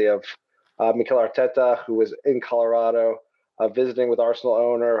recently of Mikel Arteta, who was in Colorado visiting with Arsenal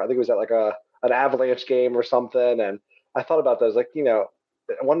owner. I think it was at like an Avalanche game or something. And I thought about that. I was like, I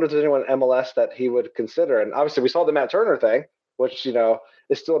wonder if there's anyone in MLS that he would consider. And obviously we saw the Matt Turner thing, which,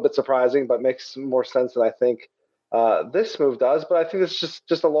 is still a bit surprising, but makes more sense than I think this move does. But I think it's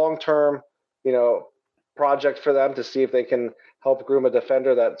just a long-term, project for them to see if they can help groom a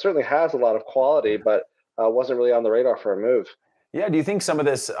defender that certainly has a lot of quality, but wasn't really on the radar for a move. Yeah, do you think some of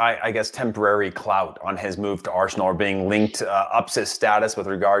this, I guess, temporary clout on his move to Arsenal or being linked ups his status with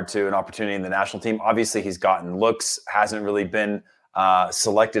regard to an opportunity in the national team? Obviously, he's gotten looks, hasn't really been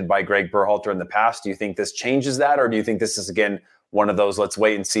selected by Greg Berhalter in the past. Do you think this changes that, or do you think this is, again, one of those let's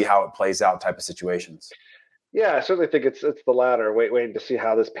wait and see how it plays out type of situations? Yeah, I certainly think it's the latter. Waiting to see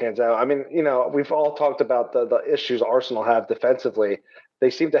how this pans out. I mean, we've all talked about the issues Arsenal have defensively. They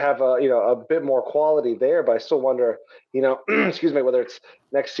seem to have a bit more quality there, but I still wonder, excuse me, whether it's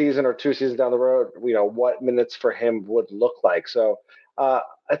next season or 2 seasons down the road, what minutes for him would look like. So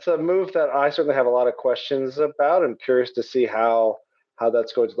it's a move that I certainly have a lot of questions about. I'm curious to see how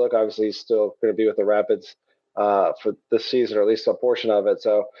that's going to look. Obviously, he's still going to be with the Rapids for this season, or at least a portion of it.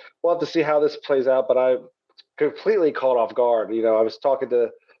 So we'll have to see how this plays out. But I completely caught off guard. I was talking to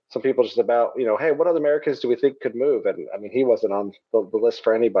some people just about, hey, what other Americans do we think could move? And I mean, he wasn't on the list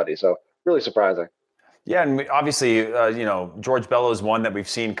for anybody. So really surprising. Yeah, and obviously, George Bello is one that we've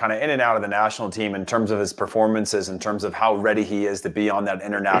seen kind of in and out of the national team in terms of his performances, in terms of how ready he is to be on that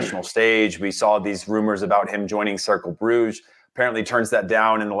international stage. We saw these rumors about him joining Cercle Bruges. Apparently turns that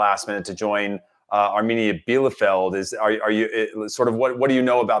down in the last minute to join Arminia Bielefeld. Are you sort of what do you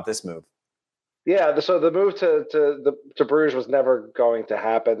know about this move? Yeah, so the move to Bruges was never going to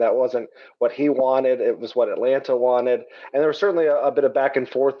happen. That wasn't what he wanted. It was what Atlanta wanted, and there was certainly a bit of back and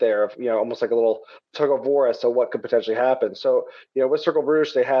forth there, of almost like a little tug of war as to what could potentially happen. So with Cercle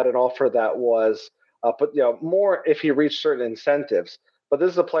Bruges, they had an offer that was, more if he reached certain incentives. But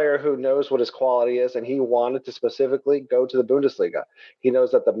this is a player who knows what his quality is, and he wanted to specifically go to the Bundesliga. He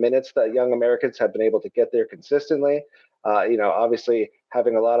knows that the minutes that young Americans have been able to get there consistently, obviously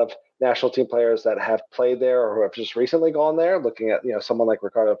having a lot of national team players that have played there or who have just recently gone there, looking at, someone like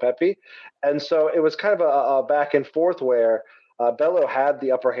Ricardo Pepi. And so it was kind of a back and forth where Bello had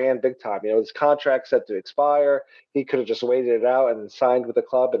the upper hand big time. His contract set to expire. He could have just waited it out and signed with the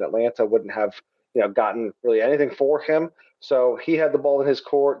club, and Atlanta wouldn't have, gotten really anything for him. So he had the ball in his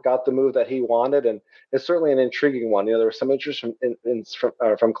court, got the move that he wanted, and it's certainly an intriguing one. There was some interest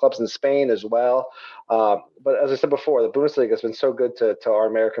from clubs in Spain as well. But as I said before, the Bundesliga has been so good to our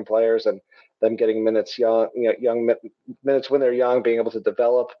American players, and them getting minutes minutes when they're young, being able to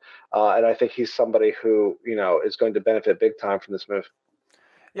develop. And I think he's somebody who is going to benefit big time from this move.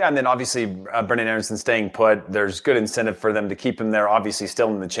 Yeah, and then obviously Brendan Aronson staying put. There's good incentive for them to keep him there. Obviously, still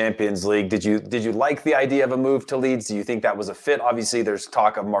in the Champions League. Did you like the idea of a move to Leeds? Do you think that was a fit? Obviously, there's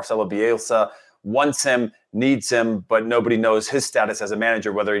talk of Marcelo Bielsa wants him, needs him, but nobody knows his status as a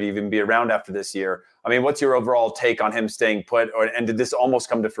manager, whether he'd even be around after this year. I mean, what's your overall take on him staying put, and did this almost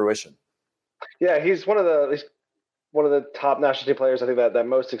come to fruition? Yeah, he's one of the top national team players. I think that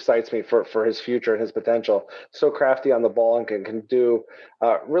most excites me for his future and his potential. So crafty on the ball and can do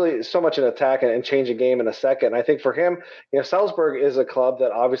really so much in attack and change a game in a second. I think for him, Salzburg is a club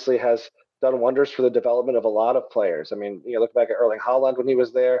that obviously has done wonders for the development of a lot of players. I mean, look back at Erling Haaland when he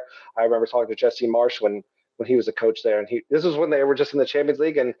was there. I remember talking to Jesse Marsch when he was a coach there, and this was when they were just in the Champions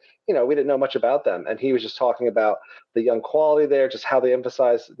League, and we didn't know much about them, and he was just talking about the young quality there, just how they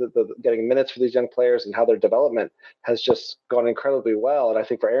emphasize the getting minutes for these young players and how their development has just gone incredibly well. And I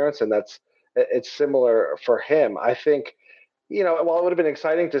think for Aronson, it's similar for him. I think, while it would have been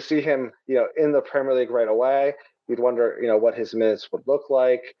exciting to see him, in the Premier League right away, you'd wonder, what his minutes would look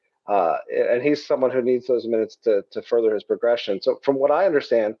like. And he's someone who needs those minutes to further his progression. So from what I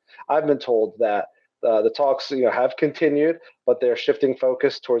understand, I've been told that the talks, have continued, but they're shifting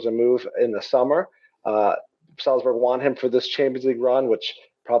focus towards a move in the summer. Salzburg want him for this Champions League run, which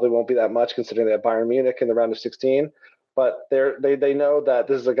probably won't be that much considering they have Bayern Munich in the round of 16. But they know that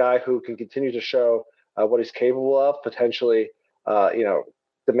this is a guy who can continue to show what he's capable of, potentially,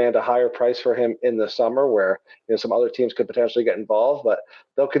 demand a higher price for him in the summer where, some other teams could potentially get involved. But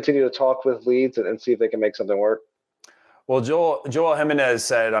they'll continue to talk with Leeds and see if they can make something work. Well, Joel Jimenez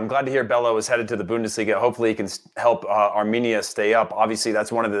said, I'm glad to hear Bello is headed to the Bundesliga. Hopefully he can help Armenia stay up. Obviously,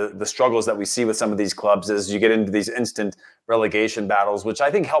 that's one of the struggles that we see with some of these clubs is you get into these instant relegation battles, which I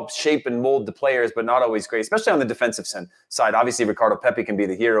think helps shape and mold the players, but not always great, especially on the defensive side. Obviously, Ricardo Pepi can be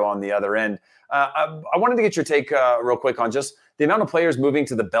the hero on the other end. I wanted to get your take real quick on just the amount of players moving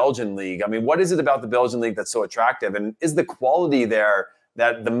to the Belgian league. I mean, what is it about the Belgian league that's so attractive? And is the quality there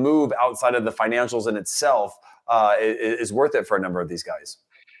that the move outside of the financials in itself is worth it for a number of these guys?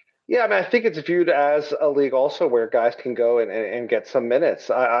 Yeah, I mean, I think it's viewed as a league also where guys can go and get some minutes.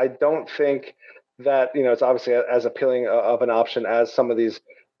 I don't think that, it's obviously as appealing of an option as some of these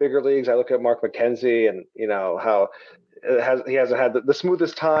bigger leagues. I look at Mark McKenzie and, how he hasn't had the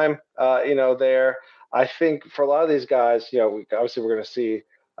smoothest time, there. I think for a lot of these guys, obviously we're going to see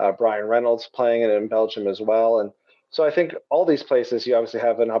Brian Reynolds playing it in Belgium as well. And so I think all these places, you obviously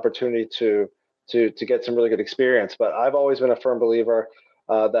have an opportunity to get some really good experience. But I've always been a firm believer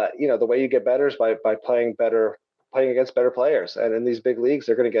that, the way you get better is by playing against better players. And in these big leagues,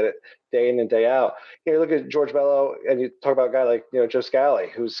 they're going to get it day in and day out. You look at George Bello and you talk about a guy like, Joe Scally,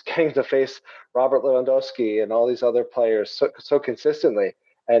 who's getting to face Robert Lewandowski and all these other players so consistently.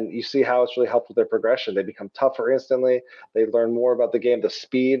 And you see how it's really helped with their progression. They become tougher instantly. They learn more about the game. The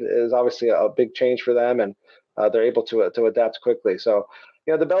speed is obviously a big change for them, and they're able to adapt quickly. So,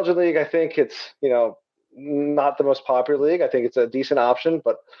 the Belgian league, I think it's, not the most popular league. I think it's a decent option,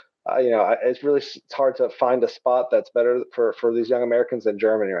 but it's hard to find a spot that's better for these young Americans than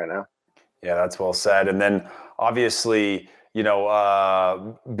Germany right now. Yeah, that's well said. And then obviously,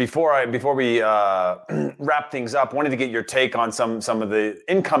 before we wrap things up, wanted to get your take on some of the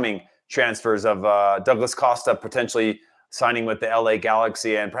incoming transfers of Douglas Costa potentially signing with the LA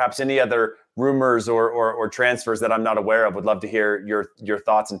Galaxy, and perhaps any other rumors or transfers that I'm not aware of. Would love to hear your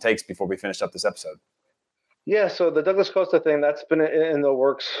thoughts and takes before we finish up this episode. Yeah, so the Douglas Costa thing, that's been in the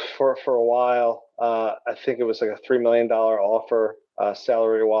works for a while. I think it was like a $3 million offer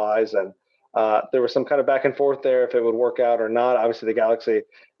salary-wise, and there was some kind of back and forth there if it would work out or not. Obviously, the Galaxy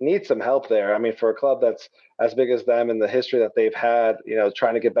needs some help there. I mean, for a club that's as big as them and the history that they've had,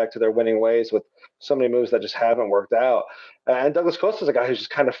 trying to get back to their winning ways with so many moves that just haven't worked out. And Douglas Costa is a guy who's just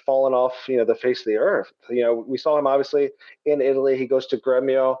kind of fallen off, the face of the earth. We saw him obviously in Italy. He goes to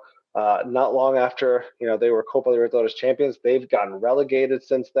Gremio. Not long after, they were Copa Libertadores champions. They've gotten relegated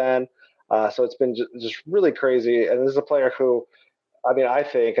since then. So it's been just really crazy. And this is a player who, I mean, I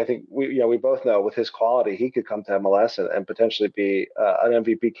think we both know with his quality, he could come to MLS and potentially be an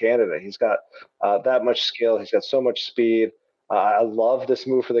MVP candidate. He's got that much skill. He's got so much speed. I love this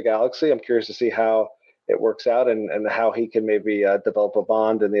move for the Galaxy. I'm curious to see how it works out and how he can maybe develop a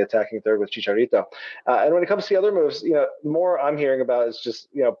bond in the attacking third with Chicharito. And when it comes to the other moves, more I'm hearing about is just,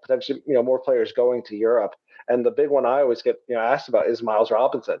 potentially, more players going to Europe. And the big one I always get, asked about is Miles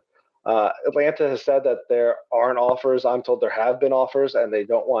Robinson. Atlanta has said that there aren't offers. I'm told there have been offers and they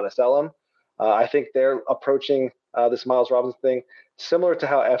don't want to sell him. I think they're approaching this Miles Robinson thing, similar to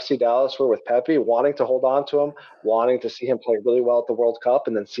how FC Dallas were with Pepe, wanting to hold on to him, wanting to see him play really well at the World Cup,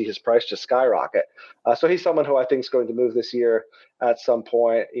 and then see his price just skyrocket. So he's someone who I think is going to move this year at some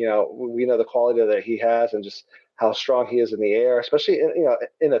point. We know the quality that he has and just how strong he is in the air, especially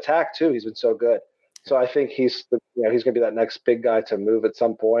in attack too. He's been so good. So I think he's going to be that next big guy to move at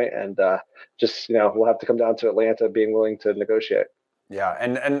some point, and we'll have to come down to Atlanta being willing to negotiate. Yeah,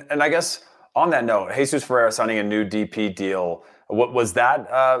 and I guess on that note, Jesus Ferreira signing a new DP deal. What was that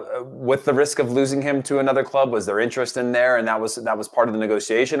with the risk of losing him to another club? Was there interest in there, and that was part of the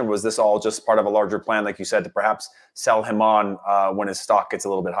negotiation, or was this all just part of a larger plan, like you said, to perhaps sell him on when his stock gets a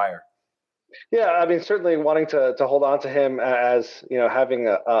little bit higher? Yeah, I mean, certainly wanting to hold on to him as having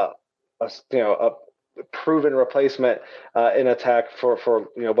a proven replacement in attack for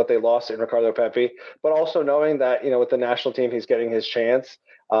what they lost in Ricardo Pepi, but also knowing that with the national team he's getting his chance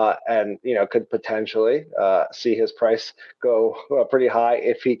and could potentially see his price go pretty high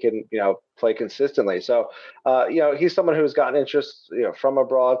if he can play consistently. So he's someone who's gotten interest from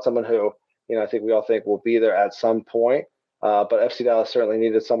abroad, someone who I think we all think will be there at some point. But FC Dallas certainly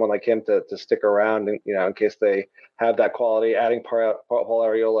needed someone like him to stick around, and, in case they have that quality, adding Paul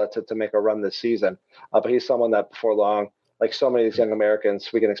Arriola to make a run this season. But he's someone that before long, like so many of these young Americans,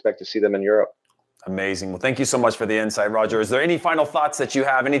 we can expect to see them in Europe. Amazing. Well, thank you so much for the insight, Roger. Is there any final thoughts that you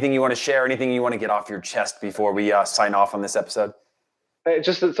have? Anything you want to share? Anything you want to get off your chest before we sign off on this episode?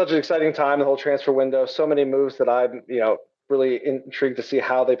 Just such an exciting time, the whole transfer window. So many moves that I'm, really intrigued to see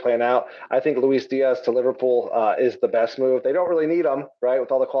how they plan out. I think Luis Diaz to Liverpool is the best move. They don't really need him, right,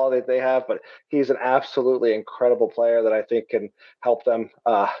 with all the quality that they have, but he's an absolutely incredible player that I think can help them,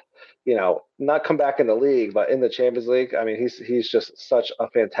 not come back in the league, but in the Champions League. I mean, he's just such a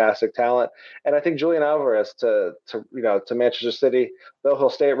fantastic talent. And I think Julian Alvarez to Manchester City, though he'll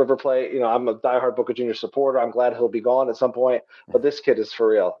stay at River Plate. I'm a diehard Boca Juniors supporter. I'm glad he'll be gone at some point, but this kid is for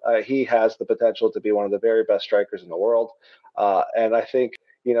real. He has the potential to be one of the very best strikers in the world. And I think,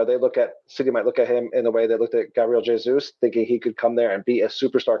 City might look at him in the way they looked at Gabriel Jesus, thinking he could come there and be a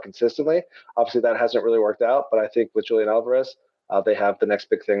superstar consistently. Obviously, that hasn't really worked out, but I think with Julian Alvarez, they have the next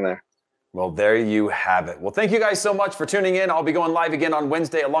big thing there. Well, there you have it. Well, thank you guys so much for tuning in. I'll be going live again on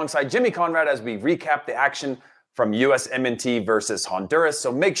Wednesday alongside Jimmy Conrad as we recap the action from USMNT versus Honduras.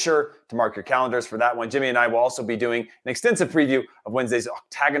 So make sure to mark your calendars for that one. Jimmy and I will also be doing an extensive preview of Wednesday's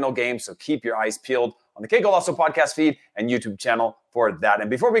octagonal game. So keep your eyes peeled on the Que Golazo podcast feed and YouTube channel for that. And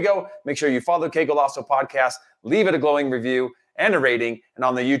before we go, make sure you follow Que Golazo podcast, leave it a glowing review and a rating. And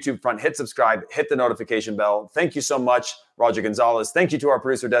on the YouTube front, hit subscribe, hit the notification bell. Thank you so much, Roger Gonzalez. Thank you to our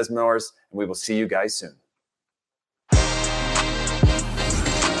producer, Des Morris, and we will see you guys soon.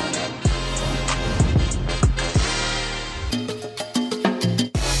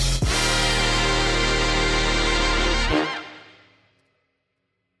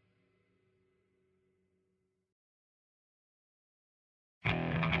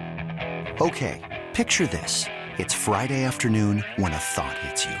 Okay, picture this. It's Friday afternoon when a thought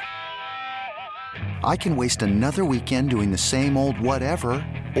hits you. I can waste another weekend doing the same old whatever,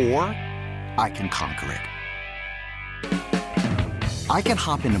 or I can conquer it. I can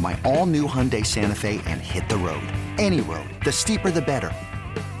hop into my all-new Hyundai Santa Fe and hit the road. Any road. The steeper, the better.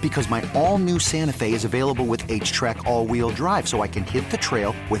 Because my all-new Santa Fe is available with H-Track all-wheel drive, so I can hit the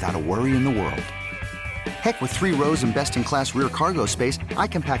trail without a worry in the world. Heck, with 3 rows and best-in-class rear cargo space, I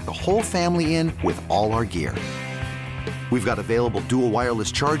can pack the whole family in with all our gear. We've got available dual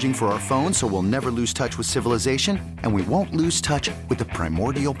wireless charging for our phones, so we'll never lose touch with civilization, and we won't lose touch with the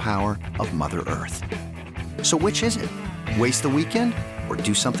primordial power of Mother Earth. So which is it? Waste the weekend or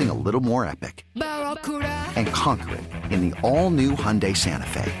do something a little more epic? And conquer it in the all-new Hyundai Santa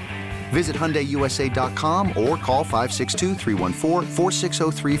Fe. Visit HyundaiUSA.com or call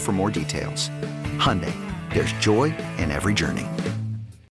 562-314-4603 for more details. Hyundai, there's joy in every journey.